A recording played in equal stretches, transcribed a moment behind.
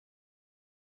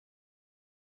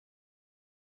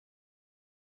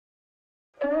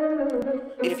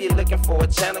If you're looking for a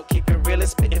channel, keep it real and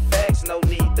spitting facts. No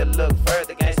need to look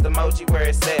further. Gangsta emoji where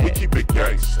it's at. We keep it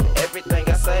gangsta. Everything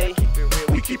I say, keep it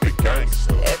real. We keep it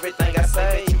gangsta. Everything I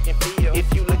say, you can feel.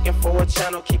 If you looking for a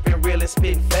channel, keep it real and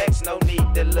spitting facts. No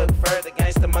need to look further.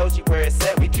 Gangsta emoji where it's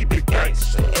at. We keep it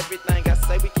gangsta. Everything I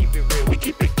say, we keep it real. We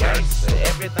keep it gangsta.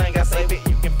 Everything I say,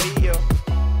 you can feel.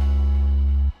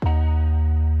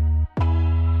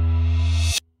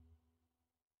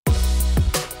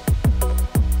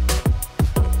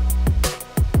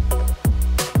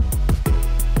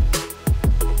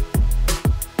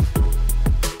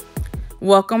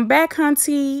 Welcome back,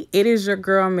 Hunty. It is your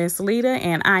girl, Miss Leda,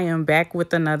 and I am back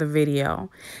with another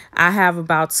video. I have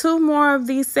about 2 more of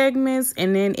these segments,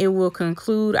 and then it will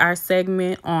conclude our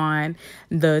segment on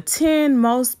the 10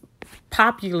 most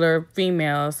popular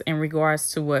females in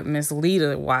regards to what Miss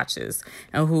Leda watches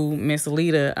and who Miss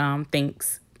Leda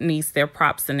thinks needs their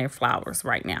props and their flowers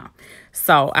right now.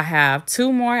 So I have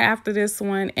 2 more after this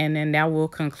one, and then that will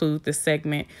conclude the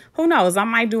segment. Who knows? I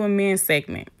might do a men's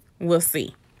segment. We'll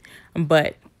see.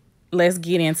 But let's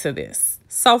get into this.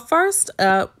 So first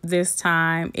up this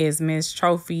time is Miss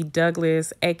Trophy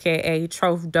Douglas, aka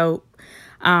Troph Dope.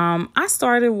 I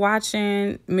started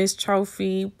watching Miss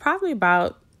Trophy probably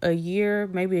about a year,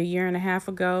 maybe a year and a half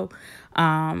ago.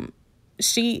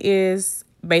 She is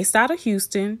based out of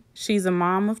Houston. She's a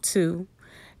mom of 2,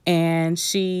 and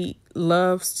she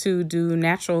loves to do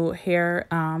natural hair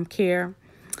care.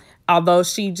 Although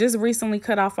she just recently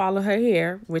cut off all of her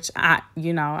hair, which I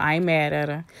ain't mad at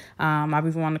her. I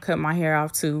be wanting to cut my hair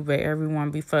off too, but everyone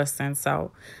be fussing.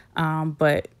 So,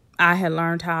 but I had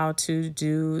learned how to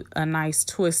do a nice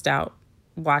twist out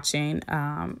watching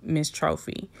Miss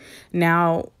Trophy.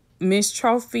 Now, Miss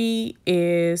Trophy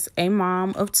is a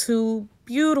mom of 2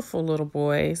 beautiful little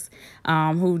boys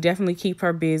who definitely keep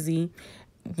her busy.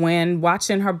 When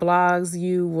watching her blogs,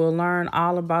 you will learn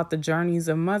all about the journeys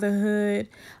of motherhood,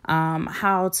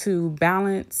 how to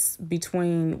balance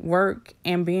between work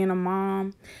and being a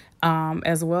mom,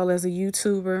 as well as a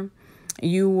YouTuber.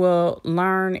 You will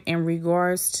learn in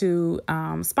regards to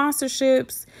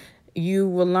sponsorships. You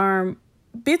will learn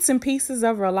bits and pieces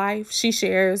of her life. She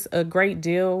shares a great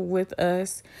deal with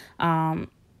us.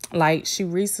 Like she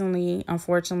recently,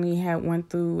 unfortunately, had went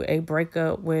through a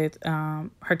breakup with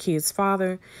her kid's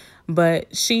father,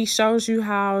 but she shows you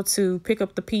how to pick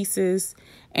up the pieces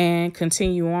and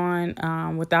continue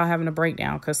on without having a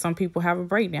breakdown, because some people have a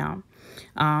breakdown.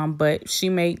 But she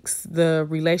makes the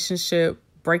relationship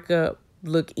breakup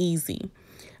look easy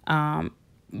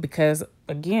because,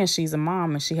 again, she's a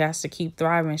mom and she has to keep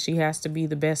thriving. She has to be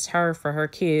the best her for her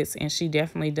kids, and she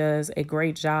definitely does a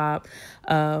great job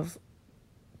of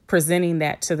presenting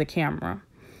that to the camera.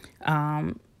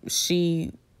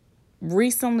 She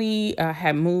recently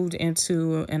had moved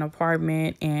into an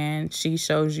apartment, and she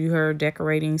shows you her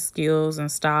decorating skills and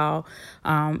style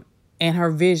and her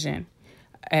vision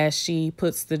as she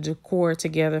puts the decor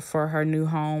together for her new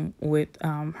home with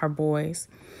her boys.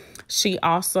 She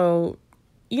also,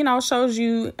 shows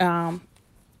you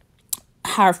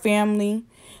her family,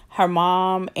 her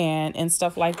mom and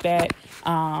stuff like that,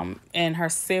 and her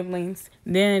siblings.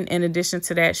 Then in addition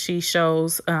to that, she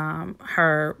shows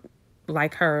her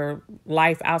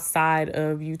life outside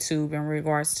of YouTube in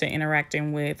regards to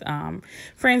interacting with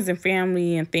friends and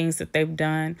family and things that they've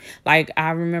done. Like,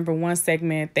 I remember one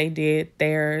segment they did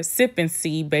their sip and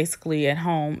see basically at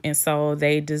home, and so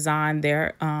they designed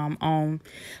their own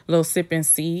little sip and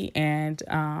see, and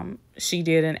she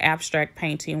did an abstract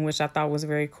painting, which I thought was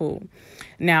very cool.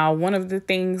 Now, one of the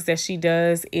things that she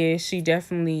does is she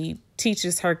definitely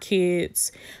teaches her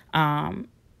kids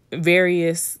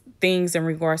various things in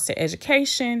regards to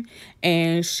education,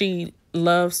 and she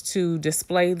loves to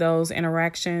display those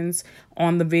interactions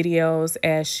on the videos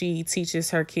as she teaches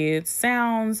her kids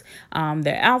sounds,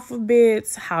 their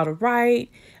alphabets, how to write.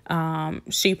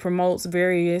 She promotes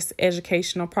various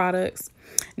educational products.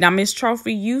 Now, Miss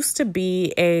Trophy used to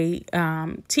be a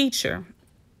teacher,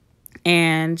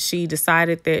 and she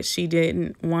decided that she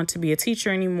didn't want to be a teacher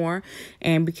anymore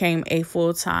and became a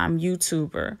full-time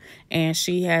YouTuber. And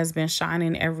she has been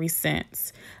shining ever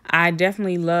since. I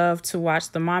definitely love to watch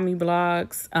the mommy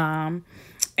blogs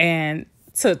and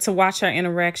to watch her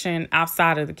interaction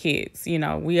outside of the kids.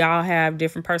 We all have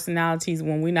different personalities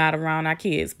when we're not around our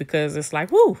kids, because it's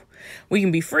like, whoo, we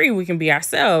can be free, we can be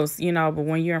ourselves, you know, but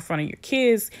when you're in front of your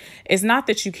kids, it's not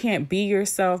that you can't be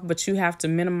yourself, but you have to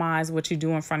minimize what you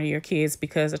do in front of your kids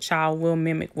because a child will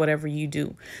mimic whatever you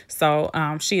do. So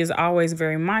she is always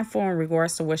very mindful in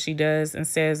regards to what she does and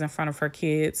says in front of her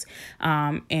kids.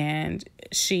 And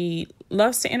she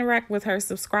loves to interact with her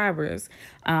subscribers.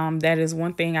 That is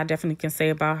one thing I definitely can say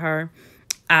about her.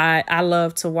 I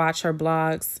love to watch her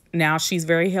blogs. Now, she's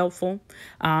very helpful.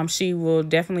 She will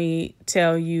definitely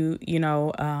tell you, you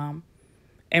know,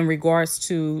 in regards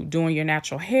to doing your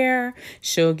natural hair.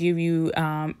 She'll give you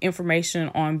information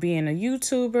on being a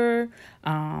YouTuber.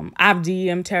 I've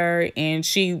DM'd her and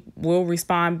she will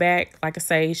respond back. Like I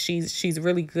say, she's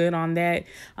really good on that.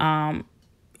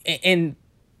 And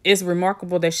it's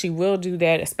remarkable that she will do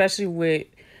that, especially with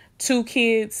 2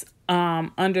 kids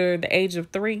under the age of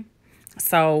 3.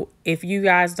 So if you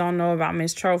guys don't know about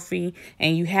Miss Trophy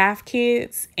and you have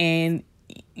kids and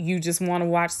you just want to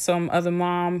watch some other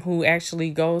mom who actually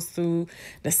goes through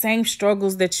the same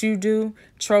struggles that you do,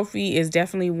 Trophy is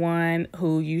definitely one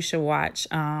who you should watch.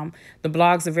 The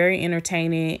blogs are very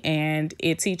entertaining and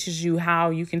it teaches you how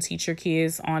you can teach your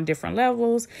kids on different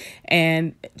levels,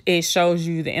 and it shows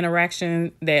you the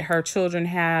interaction that her children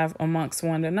have amongst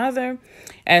one another,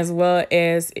 as well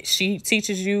as she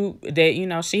teaches you that, you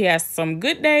know, she has some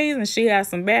good days and she has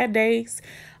some bad days.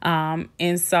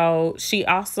 And so she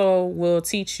also will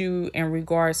teach you in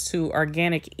regards to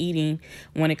organic eating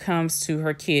when it comes to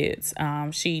her kids.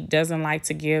 She doesn't like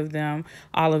to give them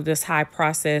all of this high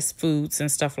processed foods and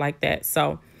stuff like that.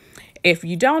 So if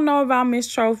you don't know about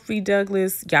Miss Trophy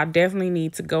Douglas, y'all definitely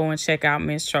need to go and check out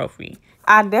Miss Trophy.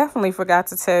 I definitely forgot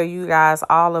to tell you guys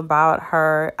all about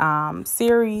her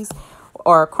series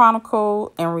or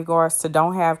chronicle in regards to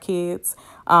Don't Have Kids.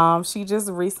 She just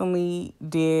recently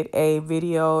did a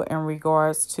video in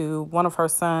regards to one of her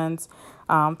sons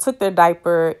took their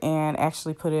diaper and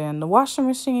actually put it in the washing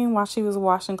machine while she was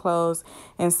washing clothes.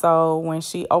 And so when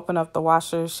she opened up the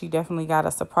washer, she definitely got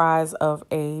a surprise of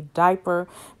a diaper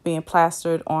being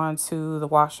plastered onto the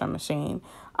washing machine.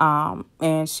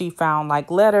 And she found like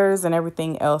letters and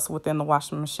everything else within the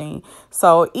washing machine.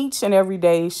 So each and every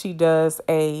day she does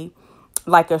a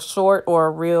short or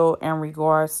a reel in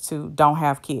regards to Don't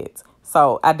Have Kids.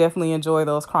 So I definitely enjoy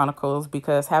those chronicles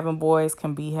because having boys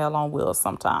can be hell on wheels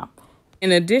sometimes.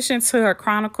 In addition to her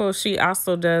chronicles, she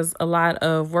also does a lot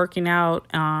of working out,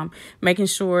 making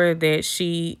sure that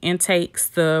she intakes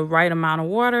the right amount of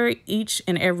water each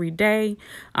and every day.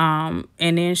 And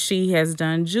then she has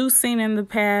done juicing in the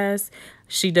past.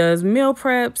 She does meal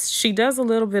preps. She does a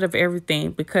little bit of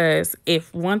everything because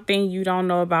if one thing you don't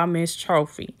know about Miss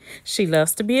Trophy, she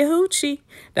loves to be a hoochie.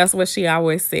 That's what she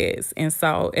always says. And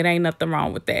so it ain't nothing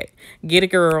wrong with that. Get a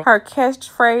girl. Her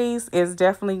catchphrase is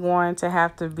definitely going to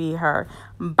have to be her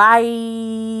bye.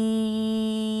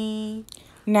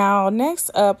 Now,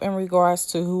 next up in regards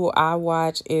to who I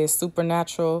watch is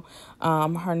Supernatural.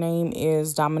 Her name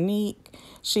is Dominique.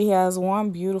 She has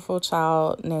one beautiful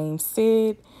child named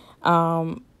Sid.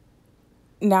 Now,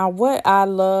 what I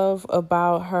love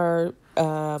about her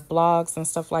blogs and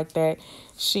stuff like that,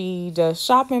 she does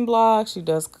shopping blogs, she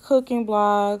does cooking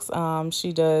blogs,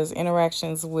 she does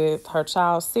interactions with her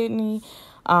child, Sydney.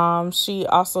 She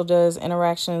also does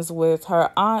interactions with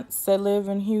her aunts that live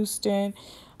in Houston.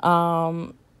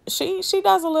 She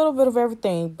does a little bit of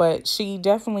everything, but she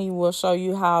definitely will show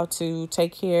you how to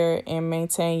take care and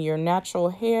maintain your natural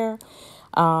hair.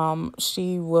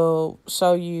 She will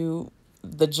show you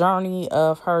the journey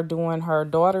of her doing her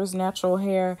daughter's natural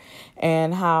hair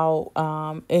and how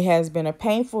it has been a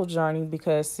painful journey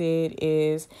because Sid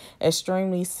is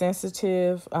extremely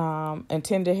sensitive and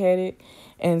tender-headed.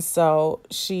 And so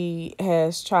she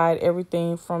has tried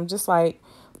everything from just like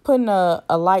putting a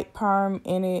light perm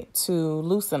in it to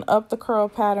loosen up the curl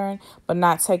pattern but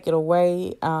not take it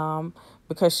away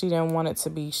because she didn't want it to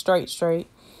be straight.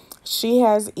 She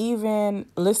has even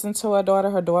listened to her daughter.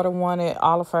 Her daughter wanted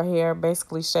all of her hair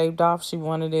basically shaved off. She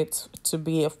wanted it to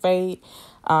be a fade.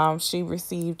 She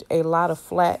received a lot of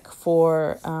flack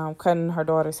for cutting her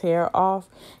daughter's hair off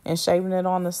and shaving it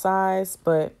on the sides.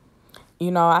 But,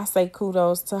 you know, I say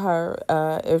kudos to her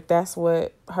if that's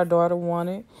what her daughter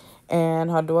wanted. And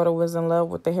her daughter was in love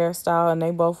with the hairstyle and they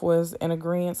both was in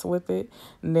agreement with it.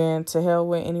 And then to hell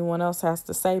what anyone else has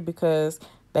to say because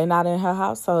they're not in her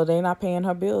household. They're not paying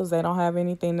her bills. They don't have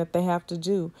anything that they have to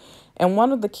do. And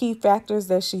one of the key factors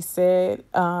that she said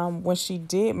when she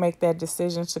did make that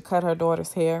decision to cut her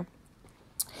daughter's hair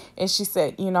is she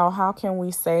said, you know, how can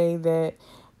we say that,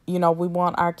 you know, we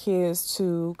want our kids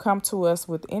to come to us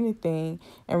with anything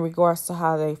in regards to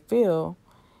how they feel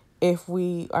if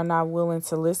we are not willing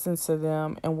to listen to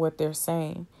them and what they're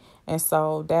saying. And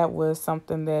so that was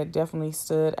something that definitely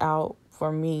stood out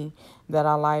for me that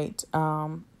I liked.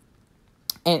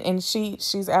 And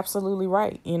she's absolutely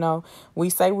right. You know, we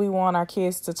say we want our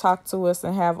kids to talk to us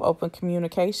and have open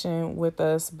communication with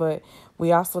us, but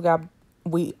we also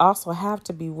have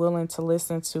to be willing to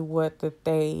listen to what that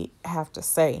they have to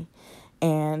say.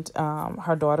 And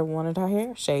her daughter wanted her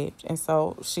hair shaved, and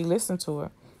so she listened to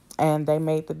her, and they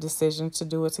made the decision to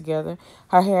do it together.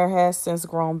 Her hair has since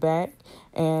grown back,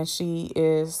 and she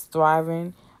is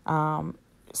thriving.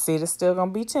 Sid is still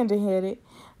gonna be tender headed,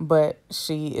 but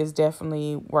she is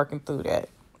definitely working through that.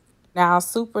 Now,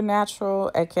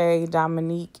 Supernatural, aka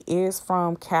Dominique, is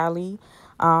from Cali.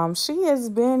 She has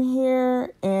been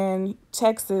here in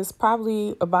Texas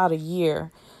probably about a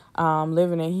year,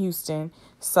 living in Houston.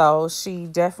 So she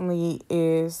definitely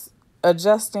is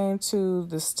adjusting to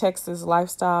this Texas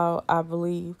lifestyle, I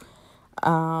believe.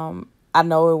 I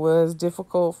know it was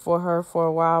difficult for her for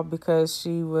a while because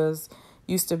she was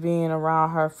used to being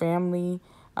around her family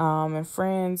and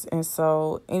friends. And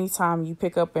so anytime you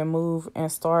pick up and move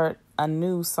and start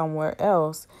anew somewhere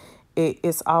else,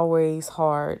 it's always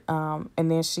hard. And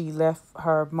then she left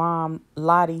her mom,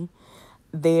 Lottie,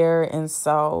 there. And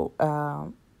so,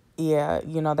 yeah,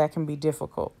 you know, that can be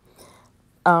difficult.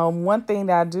 One thing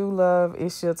that I do love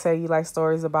is she'll tell you like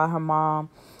stories about her mom.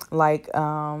 Like,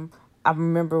 I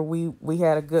remember we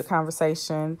had a good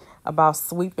conversation about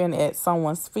sweeping at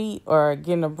someone's feet or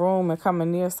getting a broom and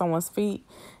coming near someone's feet.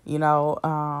 You know,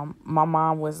 my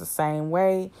mom was the same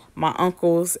way. My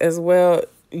uncles as well.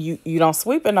 You don't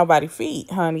sweep at nobody's feet,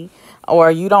 honey,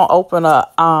 or you don't open a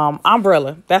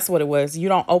umbrella. That's what it was. You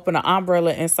don't open an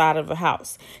umbrella inside of a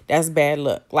house. That's bad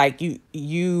luck. Like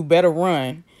you better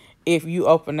run if you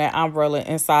open that umbrella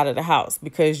inside of the house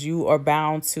because you are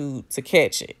bound to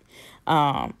catch it.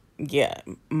 Yeah,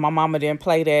 my mama didn't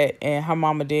play that and her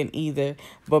mama didn't either.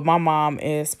 But my mom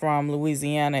is from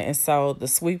Louisiana, and so the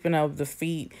sweeping of the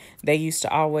feet, they used to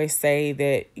always say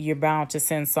that you're bound to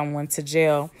send someone to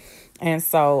jail. And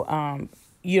so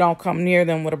you don't come near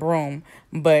them with a broom.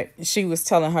 But she was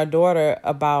telling her daughter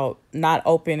about not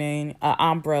opening an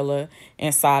umbrella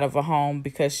inside of a home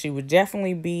because she would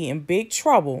definitely be in big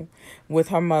trouble with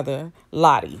her mother,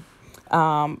 Lottie.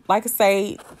 Like I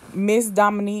say, Miss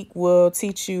Dominique will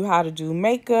teach you how to do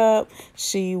makeup.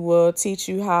 She will teach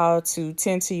you how to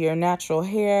tend to your natural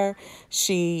hair.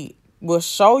 She will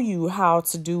show you how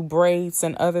to do braids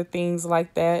and other things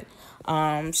like that.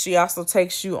 She also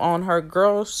takes you on her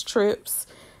girls' trips.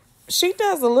 She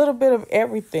does a little bit of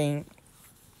everything.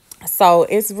 So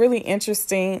it's really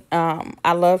interesting.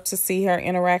 I love to see her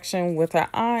interaction with her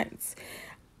aunts.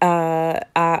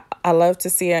 I love to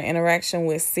see her interaction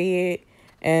with Sid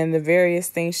and the various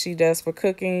things she does for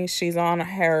cooking. She's on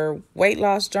her weight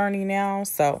loss journey now.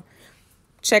 So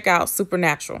check out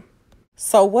Supernatural.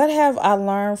 So what have I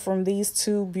learned from these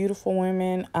two beautiful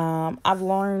women? I've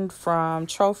learned from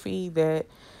Trophy that,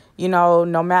 you know,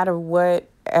 no matter what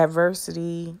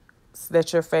adversity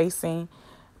that you're facing,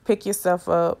 pick yourself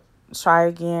up, try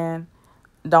again,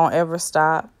 don't ever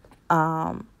stop.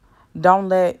 Don't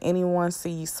let anyone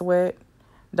see you sweat.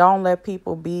 Don't let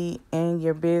people be in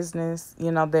your business.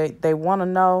 You know, they want to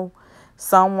know.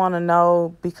 Some want to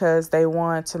know because they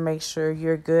want to make sure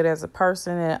you're good as a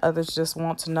person, and others just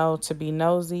want to know to be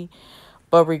nosy.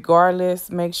 But regardless,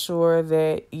 make sure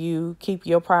that you keep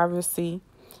your privacy.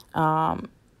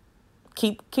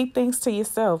 Keep things to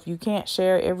yourself. You can't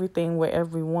share everything with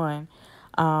everyone.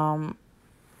 And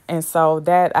so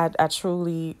that I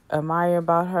truly admire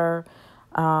about her.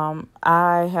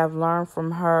 I have learned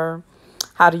from her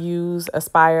how to use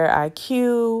Aspire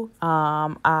IQ,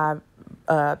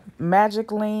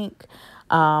 Magic Link.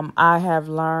 I have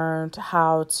learned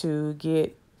how to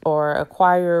get or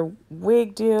acquire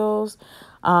wig deals.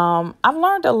 I've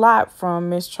learned a lot from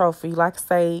Miss Trophy. Like I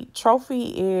say,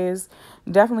 Trophy is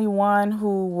definitely one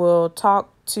who will talk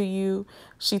to you.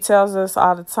 She tells us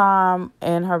all the time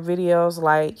in her videos,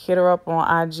 like, hit her up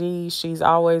on IG. She's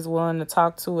always willing to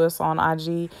talk to us on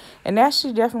IG. And that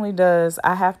she definitely does.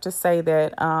 I have to say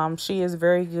that she is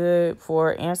very good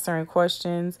for answering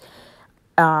questions.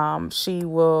 She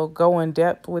will go in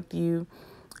depth with you.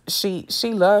 She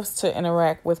loves to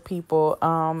interact with people.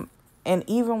 And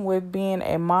even with being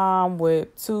a mom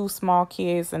with two small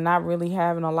kids and not really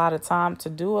having a lot of time to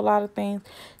do a lot of things,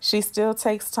 she still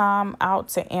takes time out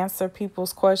to answer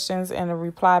people's questions and to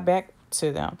reply back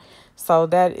to them. So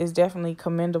that is definitely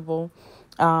commendable.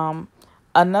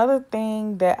 Another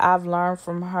thing that I've learned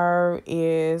from her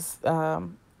is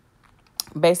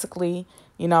basically,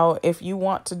 you know, if you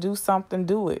want to do something,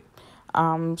 do it.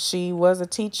 She was a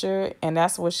teacher and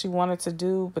that's what she wanted to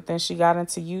do, but then she got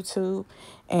into YouTube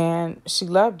and she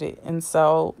loved it. And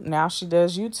so now she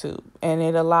does YouTube, and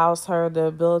it allows her the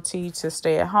ability to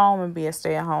stay at home and be a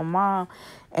stay-at-home mom.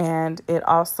 And it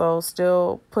also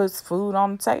still puts food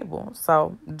on the table.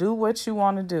 So do what you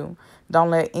want to do. Don't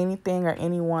let anything or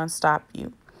anyone stop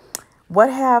you.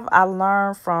 What have I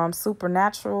learned from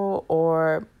Supernatural,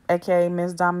 or aka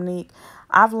Miss Dominique?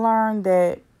 I've learned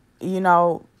that,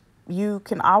 you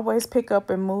can always pick up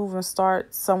and move and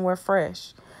start somewhere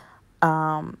fresh.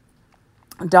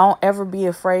 Don't ever be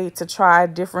afraid to try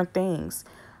different things,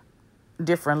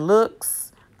 different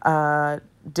looks,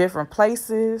 different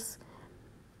places.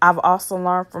 I've also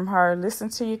learned from her, listen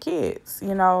to your kids.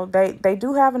 They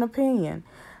do have an opinion.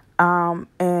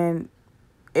 And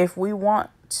if we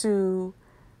want to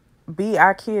be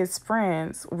our kids'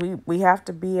 friends, we have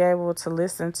to be able to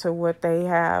listen to what they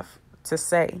have to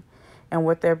say and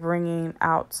what they're bringing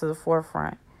out to the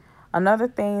forefront. Another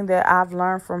thing that I've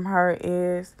learned from her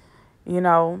is,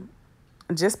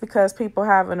 just because people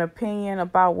have an opinion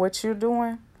about what you're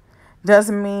doing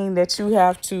doesn't mean that you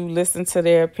have to listen to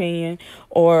their opinion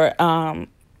or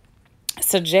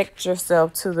subject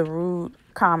yourself to the rude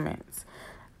comments.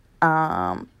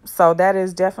 So that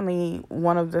is definitely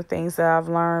one of the things that I've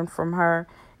learned from her.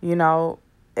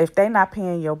 If they not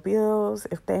paying your bills,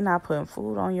 if they not putting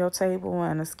food on your table,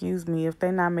 and excuse me, if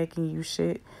they not making you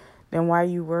shit, then why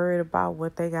you worried about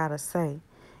what they gotta say?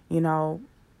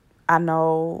 I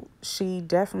know she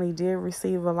definitely did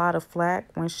receive a lot of flack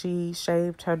when she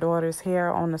shaved her daughter's hair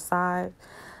on the side,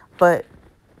 but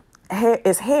hair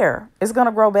is hair. It's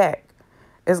gonna grow back.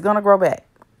 It's gonna grow back.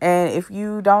 And if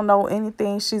you don't know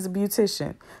anything, she's a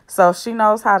beautician. So she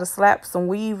knows how to slap some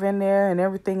weave in there and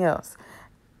everything else.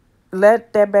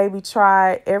 Let that baby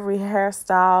try every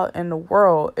hairstyle in the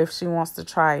world if she wants to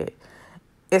try it.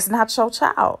 It's not your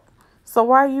child. So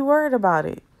why are you worried about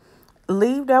it?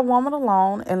 Leave that woman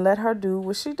alone and let her do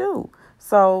what she do.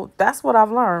 So that's what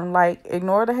I've learned. Like,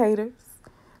 ignore the haters.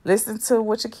 Listen to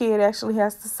what your kid actually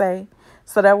has to say.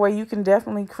 So that way you can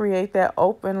definitely create that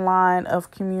open line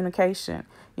of communication.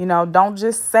 Don't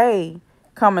just say,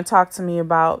 come and talk to me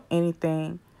about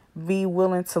anything. Be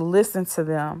willing to listen to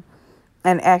them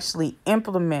and actually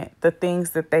implement the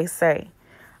things that they say.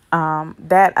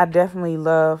 That I definitely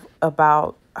love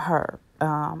about her.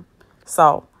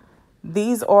 So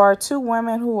these are two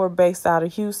women who are based out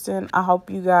of Houston. I hope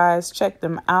you guys check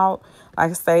them out.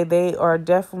 Like I say, they are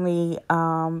definitely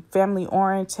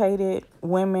family-orientated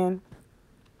women,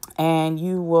 and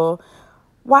you will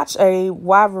watch a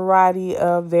wide variety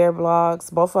of their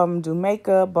blogs. Both of them do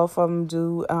makeup. Both of them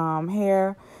do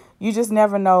hair. You just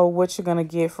never know what you're going to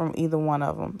get from either one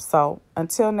of them. So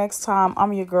until next time,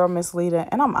 I'm your girl, Miss Leda,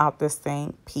 and I'm out this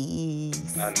thing.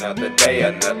 Peace. Another day,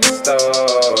 another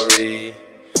story.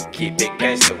 Keep it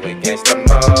gangster with gangsta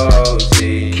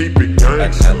emoji. Keep it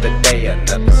gangsta. Another day,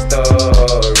 another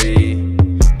story.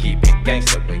 Keep it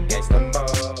gangster with